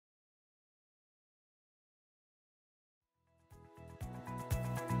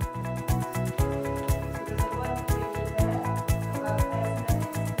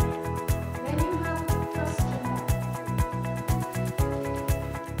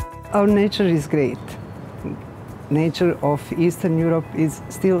Our nature is great. Nature of Eastern Europe is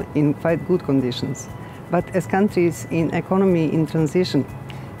still in quite good conditions. But as countries in economy in transition,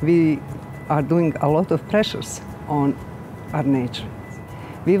 we are doing a lot of pressures on our nature.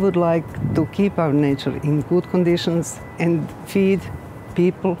 We would like to keep our nature in good conditions and feed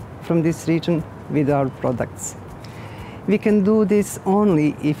people from this region with our products. We can do this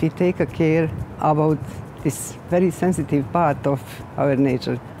only if we take care about this very sensitive part of our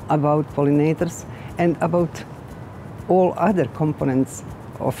nature, about pollinators and about all other components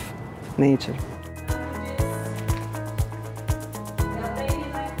of nature.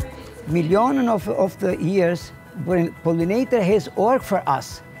 Millions of the years, pollinator has worked for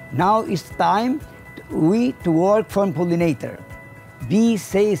us. Now it's time to work for pollinator. Bee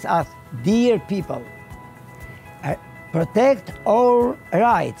says us, dear people, protect our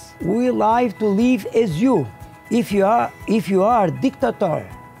rights. We like to live as you. If you are a dictator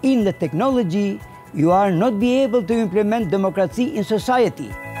in the technology, you are not be able to implement democracy in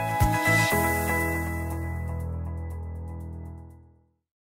society.